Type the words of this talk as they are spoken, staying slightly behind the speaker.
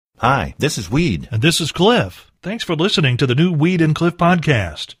Hi, this is Weed. And this is Cliff. Thanks for listening to the new Weed and Cliff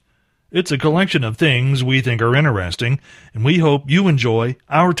podcast. It's a collection of things we think are interesting, and we hope you enjoy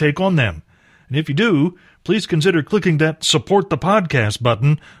our take on them. And if you do, please consider clicking that Support the Podcast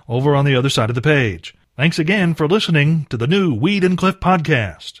button over on the other side of the page. Thanks again for listening to the new Weed and Cliff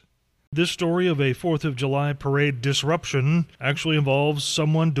podcast. This story of a 4th of July parade disruption actually involves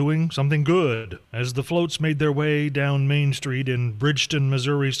someone doing something good. As the floats made their way down Main Street in Bridgeton,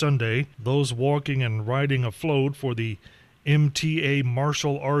 Missouri Sunday, those walking and riding a float for the MTA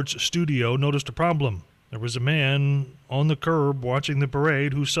Martial Arts Studio noticed a problem. There was a man on the curb watching the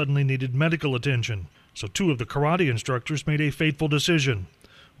parade who suddenly needed medical attention. So two of the karate instructors made a fateful decision.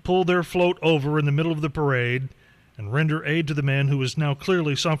 Pull their float over in the middle of the parade and render aid to the man who is now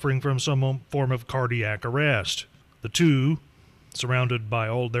clearly suffering from some form of cardiac arrest. The two, surrounded by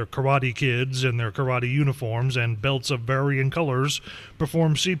all their karate kids in their karate uniforms and belts of varying colors,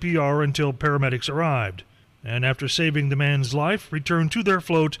 performed CPR until paramedics arrived, and after saving the man's life, returned to their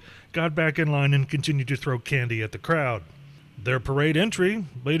float, got back in line, and continued to throw candy at the crowd. Their parade entry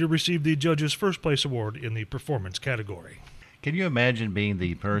later received the judge's first place award in the performance category. Can you imagine being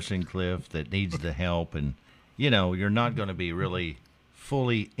the person, Cliff, that needs the help and, you're not going to be really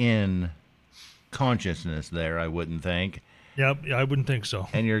fully in consciousness there, I wouldn't think. Yeah, I wouldn't think so.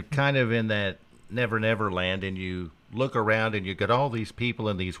 And you're kind of in that never land, and you look around and you got all these people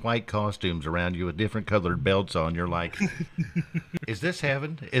in these white costumes around you with different colored belts on. You're like, is this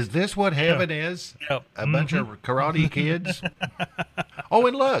heaven? Is this what heaven is? Yep. A bunch of karate kids? Oh,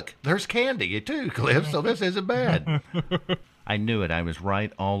 and look, there's candy too, Cliff, so this isn't bad. I knew it. I was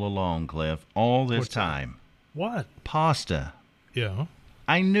right all along, Cliff, all this time. What? Pasta. Yeah.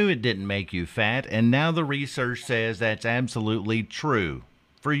 I knew it didn't make you fat, and now the research says that's absolutely true.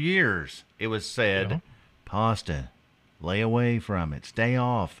 For years, it was said, pasta, lay away from it, stay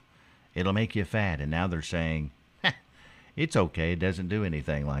off. It'll make you fat. And now they're saying, it's okay, it doesn't do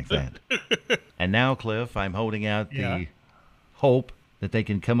anything like that. And now, Cliff, I'm holding out the hope that they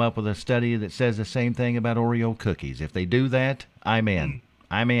can come up with a study that says the same thing about Oreo cookies. If they do that, I'm in.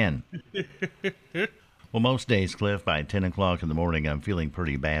 I'm in. Well, most days, Cliff, by 10 o'clock in the morning, I'm feeling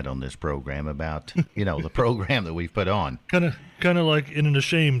pretty bad on this program about, the program that we've put on. Kind of like in an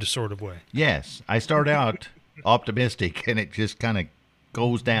ashamed sort of way. Yes. I start out optimistic, and it just kind of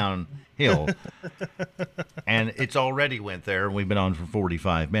goes downhill. And it's already went there, and we've been on for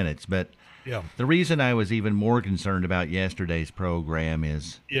 45 minutes. But the reason I was even more concerned about yesterday's program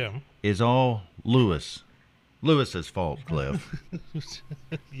is all Lewis's fault, Cliff.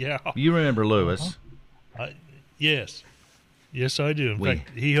 Yeah. You remember Lewis? Yes. Yes, I do. In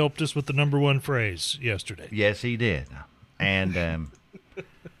fact, he helped us with the number one phrase yesterday. Yes, he did. And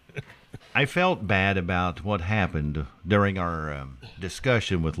I felt bad about what happened during our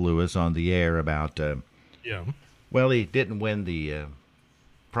discussion with Lewis on the air about, well, he didn't win the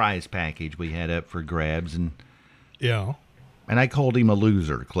prize package we had up for grabs. And I called him a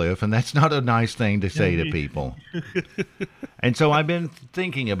loser, Cliff, and that's not a nice thing to say to people. And so I've been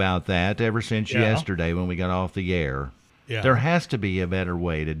thinking about that ever since yesterday when we got off the air. Yeah. There has to be a better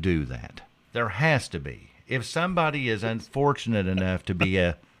way to do that. There has to be. If somebody is unfortunate enough to be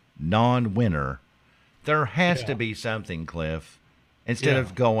a non-winner, there has to be something, Cliff. Instead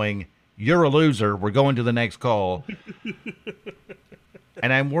of going, you're a loser, we're going to the next call.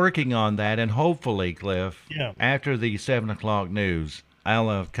 And I'm working on that, and hopefully, Cliff, after the 7 o'clock news,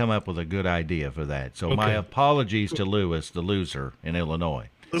 I'll come up with a good idea for that. So my apologies to Lewis, the loser in Illinois.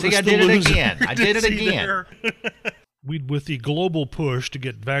 See, I did it again. I did it again. With the global push to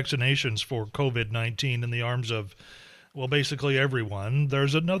get vaccinations for COVID-19 in the arms of, well, basically everyone,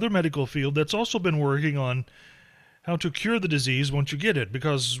 there's another medical field that's also been working on how to cure the disease once you get it.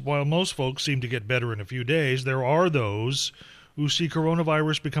 Because while most folks seem to get better in a few days, there are those who see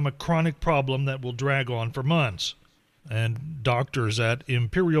coronavirus become a chronic problem that will drag on for months. And doctors at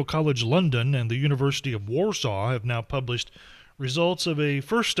Imperial College London and the University of Warsaw have now published results of a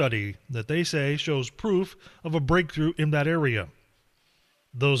first study that they say shows proof of a breakthrough in that area.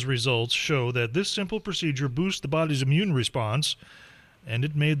 Those results show that this simple procedure boosts the body's immune response, and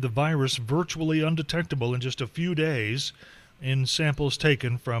it made the virus virtually undetectable in just a few days in samples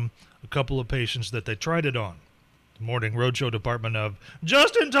taken from a couple of patients that they tried it on. The Morning Roadshow department of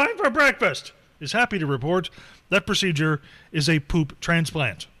Just in Time for Breakfast is happy to report that procedure is a poop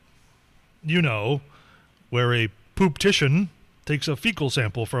transplant. Where a pooptician takes a fecal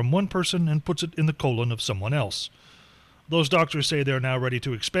sample from one person and puts it in the colon of someone else. Those doctors say they're now ready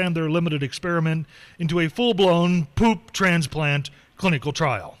to expand their limited experiment into a full-blown poop transplant clinical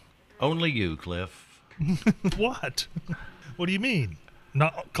trial. Only you, Cliff. What? What do you mean?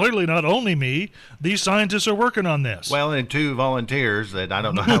 clearly not only me. These scientists are working on this. Well, and 2 volunteers that I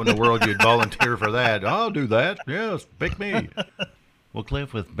don't know how in the world you'd volunteer for that. I'll do that. Yes, pick me. Well,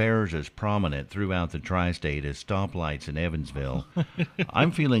 Cliff, with bears as prominent throughout the tri-state as stoplights in Evansville,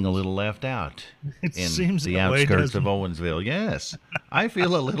 I'm feeling a little left out It in seems the that way, outskirts doesn't of it? Owensville. Yes, I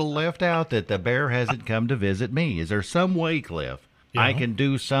feel a little left out that the bear hasn't come to visit me. Is there some way, Cliff, I Yeah. can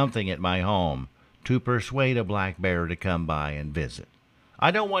do something at my home to persuade a black bear to come by and visit?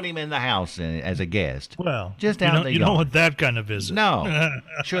 I don't want him in the house as a guest. Well, just you out know, in the you yard. don't want that kind of visit. No.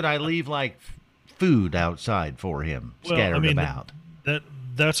 Should I leave like food outside for him, scattered about?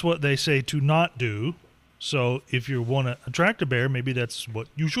 That's what they say to not do. So if you want to attract a bear, maybe that's what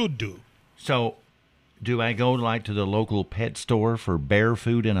you should do. So, do I go like to the local pet store for bear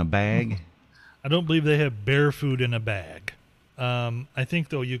food in a bag? I don't believe they have bear food in a bag. I think,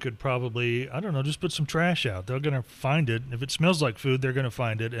 though, you could probably, I don't know, just put some trash out. They're going to find it. If it smells like food, they're going to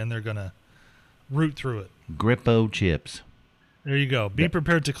find it, and they're going to root through it. Grippo chips. There you go. Be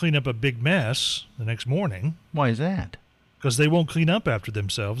prepared to clean up a big mess the next morning, Why is that? because they won't clean up after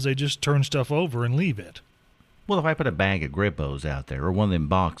themselves. They just turn stuff over and leave it. Well, if I put a bag of Grippos out there or one of them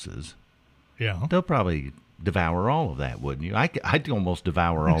boxes, Yeah. they'll probably devour all of that, wouldn't you? I'd almost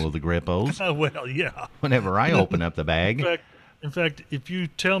devour all of the Grippos Well, yeah. whenever I open up the bag. In fact, if you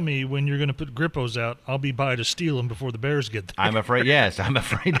tell me when you're going to put Grippos out, I'll be by to steal them before the bears get there. I'm afraid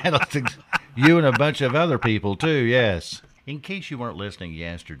that'll you and a bunch of other people too, yes. In case you weren't listening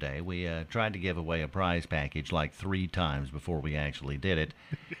yesterday, we tried to give away a prize package like 3 times before we actually did it.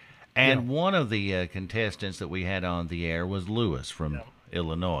 And one of the contestants that we had on the air was Lewis from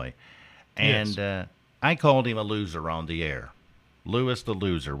Illinois. And I called him a loser on the air. Lewis the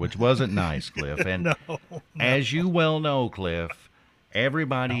loser, which wasn't nice, Cliff. And No. as you well know, Cliff,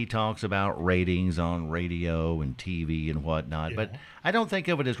 everybody talks about ratings on radio and TV and whatnot, but I don't think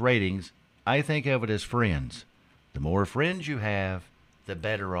of it as ratings. I think of it as friends. The more friends you have, the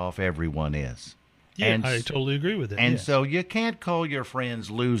better off everyone is. Yeah, And I totally agree with it. And yes. so you can't call your friends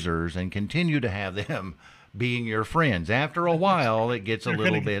losers and continue to have them being your friends. After a while, it gets a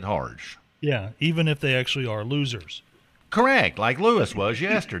little bit harsh. Yeah, even if they actually are losers. Correct, like Lewis was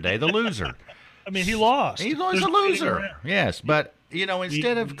yesterday, the loser. I mean, he lost. He was There's a no getting loser. around. Yes, but,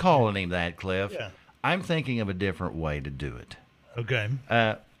 instead of calling him that, Cliff, Yeah. I'm thinking of a different way to do it. Okay.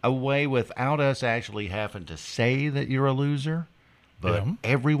 A way without us actually having to say that you're a loser, but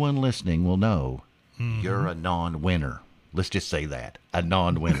everyone listening will know you're a non-winner. Let's just say that, a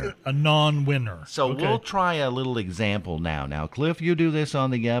non-winner. A non-winner. So Okay. we'll try a little example now. Now, Cliff, you do this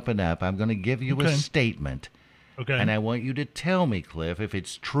on the up and up. I'm going to give you a Okay. statement, Okay. and I want you to tell me, Cliff, if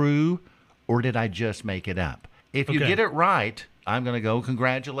it's true or did I just make it up. If you Okay. get it right, I'm going to go,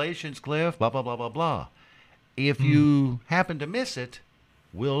 congratulations, Cliff, blah, blah, blah, blah, blah. If you happen to miss it,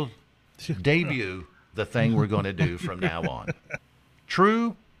 we'll debut the thing we're going to do from now on.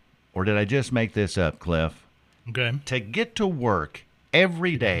 True or did I just make this up, Cliff? Okay. To get to work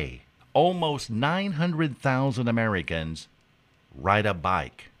every day, almost 900,000 Americans ride a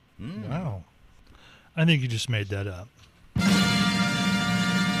bike. Wow. I think you just made that up.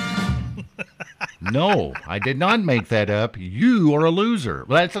 No, I did not make that up. You are a loser.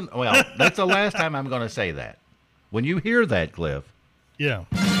 That's the last time I'm going to say that. When you hear that, Cliff, Yeah.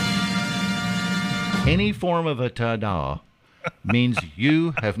 any form of a ta-da means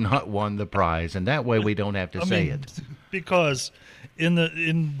you have not won the prize, and that way we don't have to say it. Because in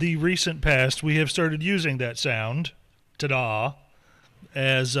the recent past, we have started using that sound, ta-da,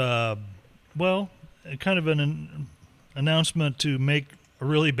 as kind of an announcement to make a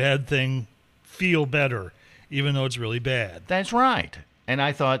really bad thing feel better, even though it's really bad. That's right. And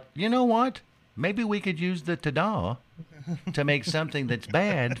I thought, you know what? Maybe we could use the ta-da to make something that's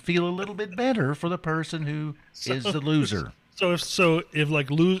bad feel a little bit better for the person who is the loser. If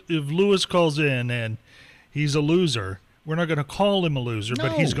Lewis calls in and he's a loser, we're not going to call him a loser,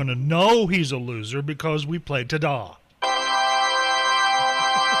 but he's No. going to know he's a loser because we played ta-da.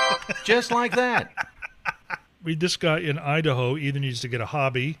 Just like that. This guy in Idaho either needs to get a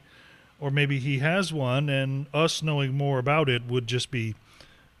hobby or maybe he has one, and us knowing more about it would just be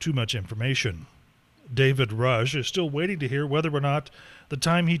too much information. David Rush is still waiting to hear whether or not the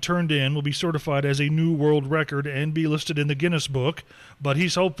time he turned in will be certified as a new world record and be listed in the Guinness Book, but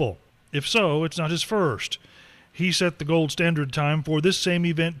he's hopeful. If so, it's not his first. He set the gold standard time for this same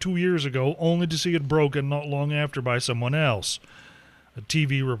event 2 years ago, only to see it broken not long after by someone else. A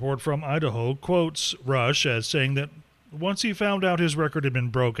TV report from Idaho quotes Rush as saying that once he found out his record had been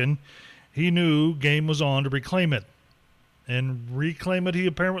broken, he knew game was on to reclaim it. And reclaim it he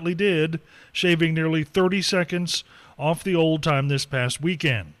apparently did, shaving nearly 30 seconds off the old time this past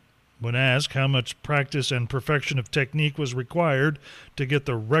weekend. When asked how much practice and perfection of technique was required to get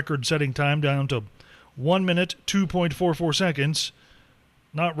the record-setting time down to 1 minute, 2.44 seconds,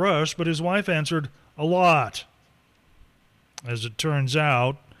 not Rush, but his wife answered, a lot. As it turns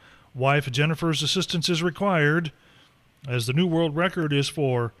out, wife Jennifer's assistance is required, as the new world record is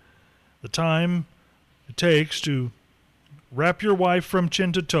for the time it takes to wrap your wife from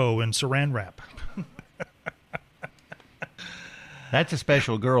chin to toe in saran wrap. That's a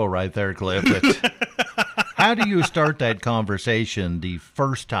special girl right there, Cliff. How do you start that conversation the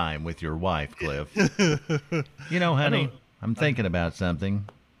first time with your wife, Cliff? You know, honey, I'm thinking about something.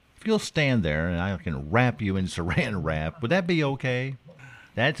 If you'll stand there and I can wrap you in saran wrap, would that be okay?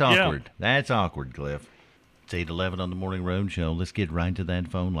 That's awkward. Yeah. That's awkward, Cliff. It's 8:11 on the Morning Road Show. Let's get right to that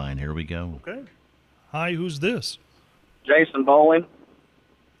phone line. Here we go. Okay. Hi, who's this? Jason Bowling.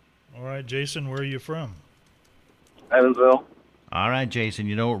 All right, Jason, where are you from? Evansville. All right, Jason,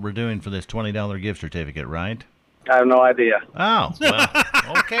 you know what we're doing for this $20 gift certificate, right? I have no idea. Oh, well,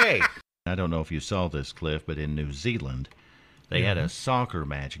 okay. I don't know if you saw this, Cliff, but in New Zealand, they had a soccer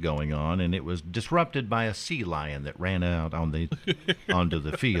match going on, and it was disrupted by a sea lion that ran out onto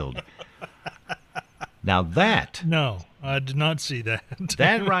the field. Now that... No, I did not see that.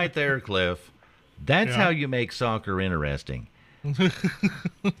 That right there, Cliff, that's how you make soccer interesting.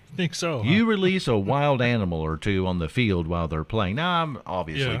 Think so? Huh? You release a wild animal or two on the field while they're playing. Now,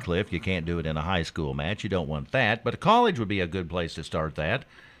 obviously, Cliff, you can't do it in a high school match. You don't want that. But a college would be a good place to start that.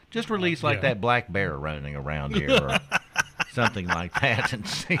 Just release like that black bear running around here or something like that and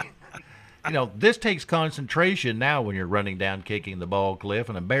see. You know, this takes concentration now when you're running down kicking the ball, Cliff,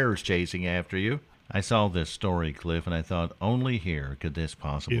 and a bear's chasing after you. I saw this story, Cliff, and I thought, only here could this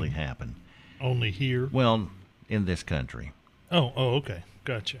possibly happen. Only here? Well, in this country. Oh, okay.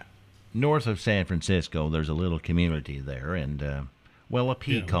 Gotcha. North of San Francisco, there's a little community there, and, a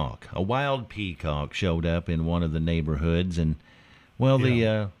peacock, a wild peacock showed up in one of the neighborhoods, and,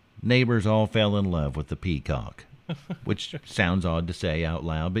 the neighbors all fell in love with the peacock, which sounds odd to say out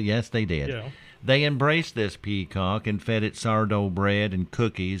loud, but yes, they did. Yeah. They embraced this peacock and fed it sourdough bread and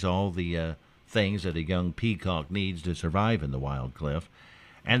cookies, all the things that a young peacock needs to survive in the wild, Cliff,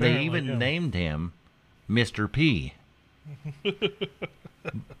 and they even named him Mr. P.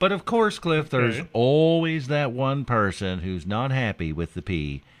 But of course, Cliff, there's always that one person who's not happy with the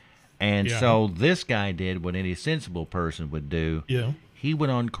P. And so this guy did what any sensible person would do. Yeah. He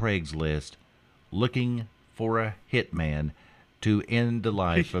went on Craigslist looking for a hitman to end the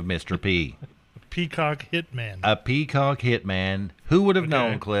life of Mr. P. Peacock hitman. A peacock hitman. Who would have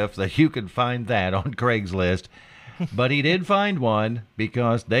known, Cliff, that you could find that on Craigslist? But he did find one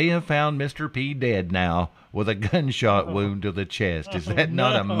because they have found Mr. P dead now with a gunshot wound to the chest. Is that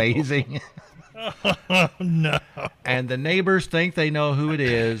not amazing? No. And the neighbors think they know who it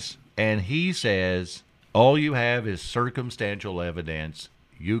is, and he says, all you have is circumstantial evidence.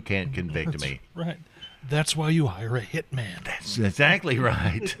 You can't convict me. Right. That's why you hire a hitman. That's exactly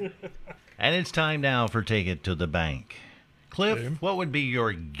right. And it's time now for Take It to the Bank. Cliff, what would be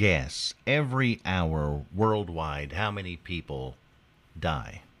your guess every hour worldwide how many people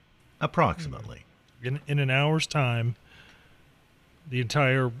die? Approximately. In an hour's time, the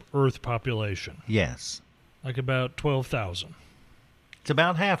entire Earth population. Yes. Like about 12,000. It's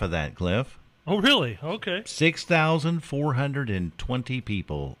about half of that, Cliff. Oh, really? Okay. 6,420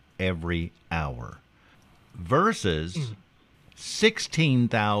 people every hour versus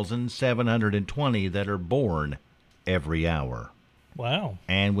 16,720 that are born every hour. Wow.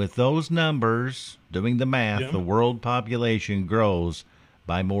 And with those numbers, doing the math, the world population grows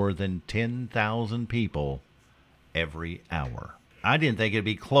by more than 10,000 people every hour. I didn't think it'd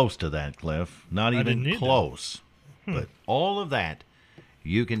be close to that, Cliff. Not even close. But all of that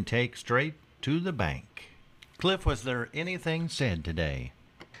you can take straight to the bank. Cliff, was there anything said today?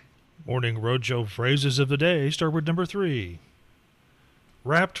 Morning Roadshow phrases of the day start with number 3.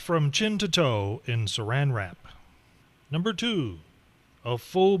 Wrapped from chin to toe in saran wrap. Number 2, a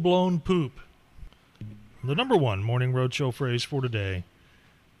full-blown poop. The number 1 Morning Roadshow phrase for today,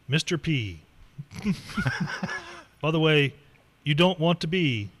 Mr. P. By the way, you don't want to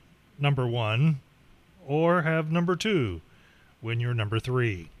be number 1 or have number 2 when you're number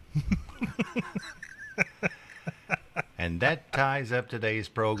 3. And that ties up today's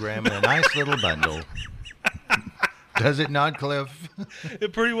program in a nice little bundle. Does it not, Cliff?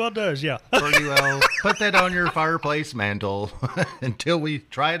 It pretty well does, yeah. Pretty well. Put that on your fireplace mantle until we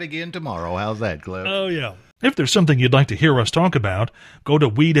try it again tomorrow. How's that, Cliff? Oh, yeah. If there's something you'd like to hear us talk about, go to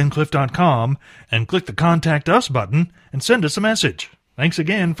weedandcliff.com and click the Contact Us button and send us a message. Thanks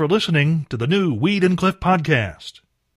again for listening to the new Weed and Cliff podcast.